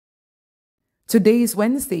Today is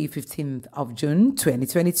Wednesday, 15th of June,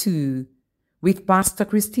 2022. With Pastor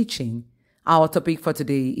Chris teaching, our topic for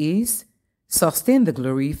today is Sustain the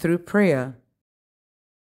Glory Through Prayer.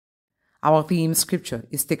 Our theme scripture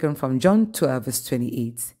is taken from John 12, verse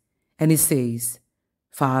 28, and it says,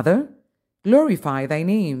 Father, glorify thy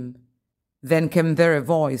name. Then came there a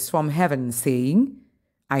voice from heaven saying,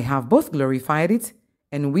 I have both glorified it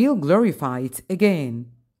and will glorify it again.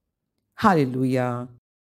 Hallelujah.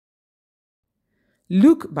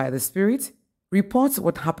 Luke, by the Spirit, reports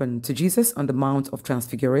what happened to Jesus on the Mount of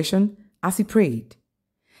Transfiguration as he prayed.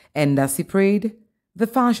 And as he prayed, the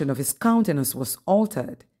fashion of his countenance was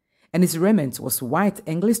altered, and his raiment was white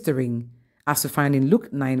and glistering, as we find in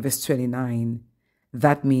Luke 9, verse 29.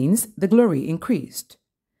 That means the glory increased.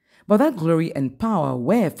 But that glory and power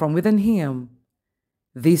were from within him.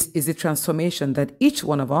 This is the transformation that each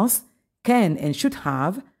one of us can and should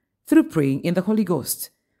have through praying in the Holy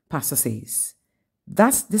Ghost, Pastor says.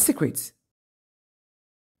 That's the secret.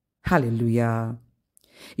 Hallelujah.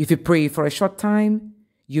 If you pray for a short time,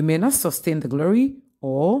 you may not sustain the glory,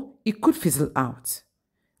 or it could fizzle out.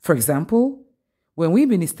 For example, when we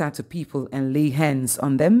minister to people and lay hands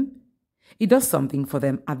on them, it does something for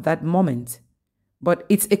them at that moment. But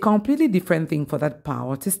it's a completely different thing for that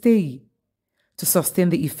power to stay. To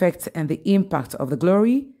sustain the effect and the impact of the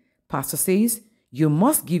glory, Pastor says, you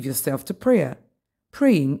must give yourself to prayer,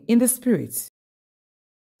 praying in the Spirit.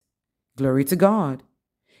 Glory to God.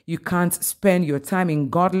 You can't spend your time in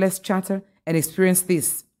godless chatter and experience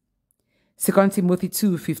this. 2 Timothy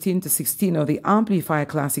 2, 15-16 of the Amplified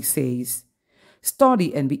Classic says,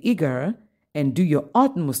 Study and be eager, and do your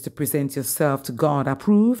utmost to present yourself to God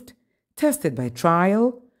approved, tested by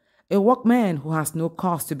trial, a workman who has no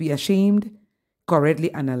cause to be ashamed,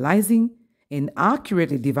 correctly analyzing and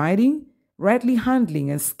accurately dividing, rightly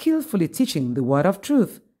handling and skillfully teaching the word of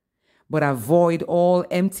truth. But avoid all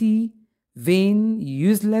empty, vain,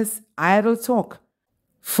 useless, idle talk,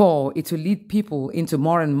 for it will lead people into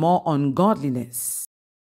more and more ungodliness.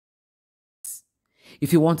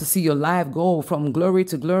 If you want to see your life go from glory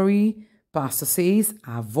to glory, Pastor says,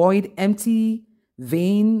 avoid empty,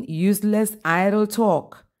 vain, useless, idle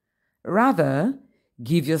talk. Rather,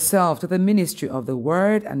 give yourself to the ministry of the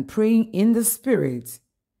Word and praying in the Spirit.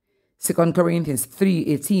 2 Corinthians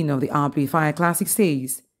 3:18 of the Amplified Classic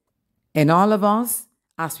says, And all of us,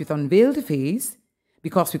 as with unveiled face,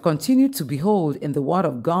 because we continue to behold in the Word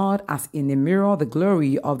of God as in a mirror the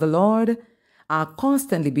glory of the Lord, are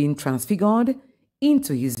constantly being transfigured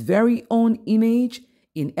into His very own image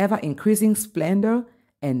in ever-increasing splendor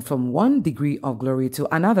and from one degree of glory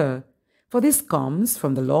to another. For this comes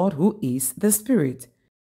from the Lord who is the Spirit.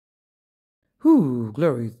 Glory,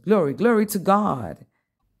 glory, glory to God.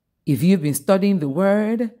 If you've been studying the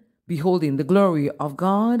Word, beholding the glory of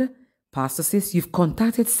God, Pastor says you've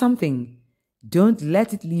contacted something. Don't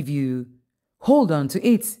let it leave you. Hold on to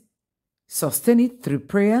it. Sustain it through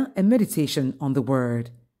prayer and meditation on the Word.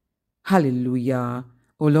 Hallelujah.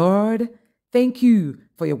 O Lord, thank you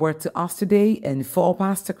for your word to us today and for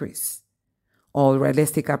Pastor Chris. All right,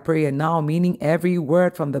 let's take our prayer now, meaning every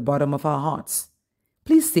word from the bottom of our hearts.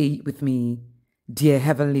 Please say it with me. Dear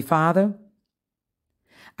Heavenly Father,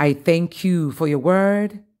 I thank you for your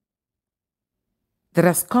word that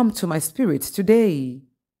has come to my spirit today.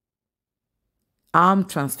 I'm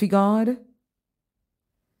transfigured,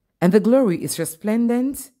 and the glory is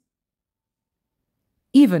resplendent,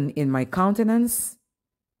 even in my countenance,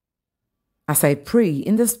 as I pray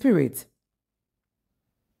in the Spirit.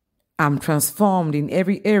 I'm transformed in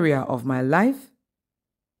every area of my life,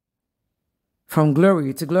 from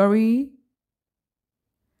glory to glory,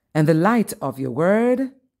 and the light of your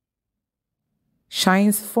word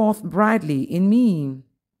shines forth brightly in me.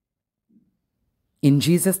 In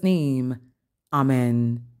Jesus' name,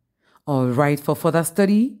 Amen. All right, for further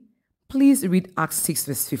study, please read Acts 6,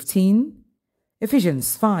 verse 15,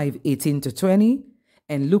 Ephesians 5, 18-20,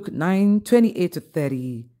 and Luke 9,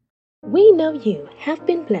 28-30. We know you have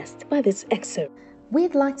been blessed by this excerpt.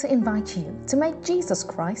 We'd like to invite you to make Jesus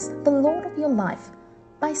Christ the Lord of your life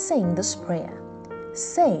by saying this prayer.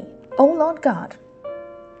 Say, O Lord God,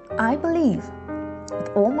 I believe with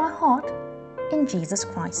all my heart in Jesus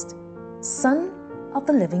Christ, Son of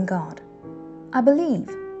the living God. I believe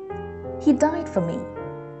He died for me,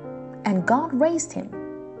 and God raised Him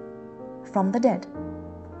from the dead.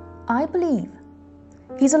 I believe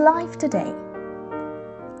He's alive today.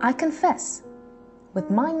 I confess with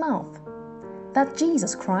my mouth that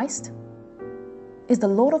Jesus Christ is the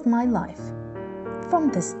Lord of my life from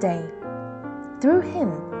this day. Through Him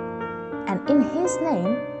and in His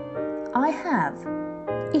name, I have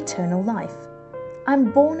eternal life.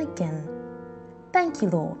 I'm born again Thank you,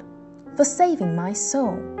 Lord, for saving my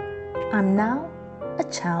soul. I'm now a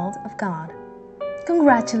child of God.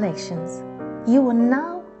 Congratulations, you are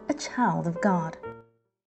now a child of God.